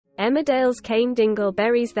Emmerdale's Cain Dingle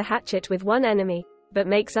buries the hatchet with one enemy, but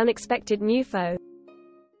makes unexpected new foe.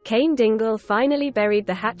 Cain Dingle finally buried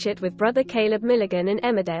the hatchet with brother Caleb Milligan in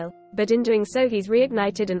Emmerdale, but in doing so he's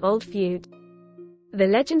reignited an old feud. The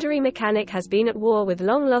legendary mechanic has been at war with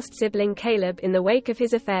long-lost sibling Caleb in the wake of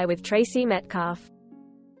his affair with Tracy Metcalf.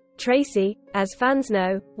 Tracy, as fans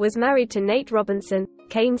know, was married to Nate Robinson,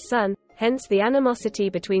 Cain's son, hence the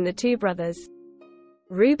animosity between the two brothers.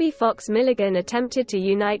 Ruby Fox Milligan attempted to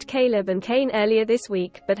unite Caleb and Cain earlier this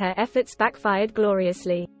week, but her efforts backfired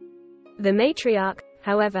gloriously. The matriarch,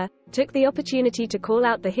 however, took the opportunity to call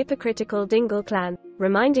out the hypocritical Dingle clan,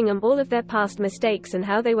 reminding them all of their past mistakes and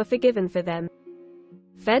how they were forgiven for them.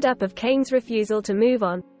 Fed up of Cain's refusal to move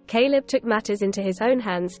on, Caleb took matters into his own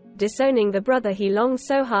hands, disowning the brother he longed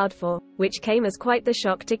so hard for, which came as quite the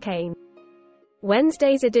shock to Cain.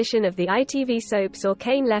 Wednesday's edition of the ITV soap saw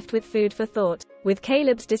Cain left with food for thought, with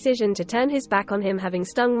Caleb's decision to turn his back on him having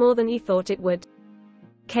stung more than he thought it would.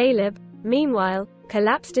 Caleb, meanwhile,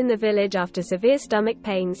 collapsed in the village after severe stomach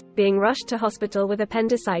pains, being rushed to hospital with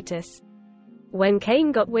appendicitis. When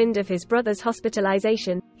Cain got wind of his brother's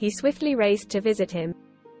hospitalization, he swiftly raced to visit him.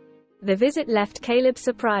 The visit left Caleb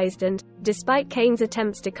surprised and, despite Cain's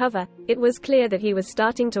attempts to cover, it was clear that he was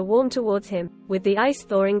starting to warm towards him, with the ice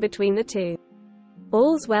thawing between the two.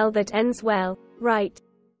 All's well that ends well, right?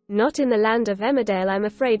 Not in the land of Emmerdale, I'm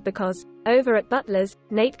afraid, because, over at Butler's,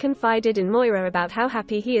 Nate confided in Moira about how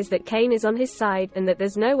happy he is that Cain is on his side and that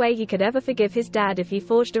there's no way he could ever forgive his dad if he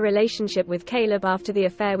forged a relationship with Caleb after the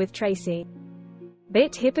affair with Tracy.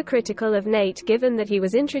 Bit hypocritical of Nate given that he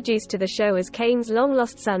was introduced to the show as Cain's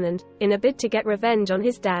long-lost son and, in a bid to get revenge on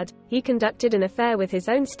his dad, he conducted an affair with his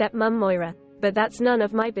own stepmom Moira. But that's none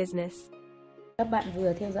of my business. Các bạn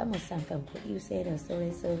vừa theo dõi một sản phẩm của UC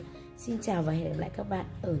Stories. Xin chào và hẹn gặp lại các bạn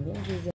ở những video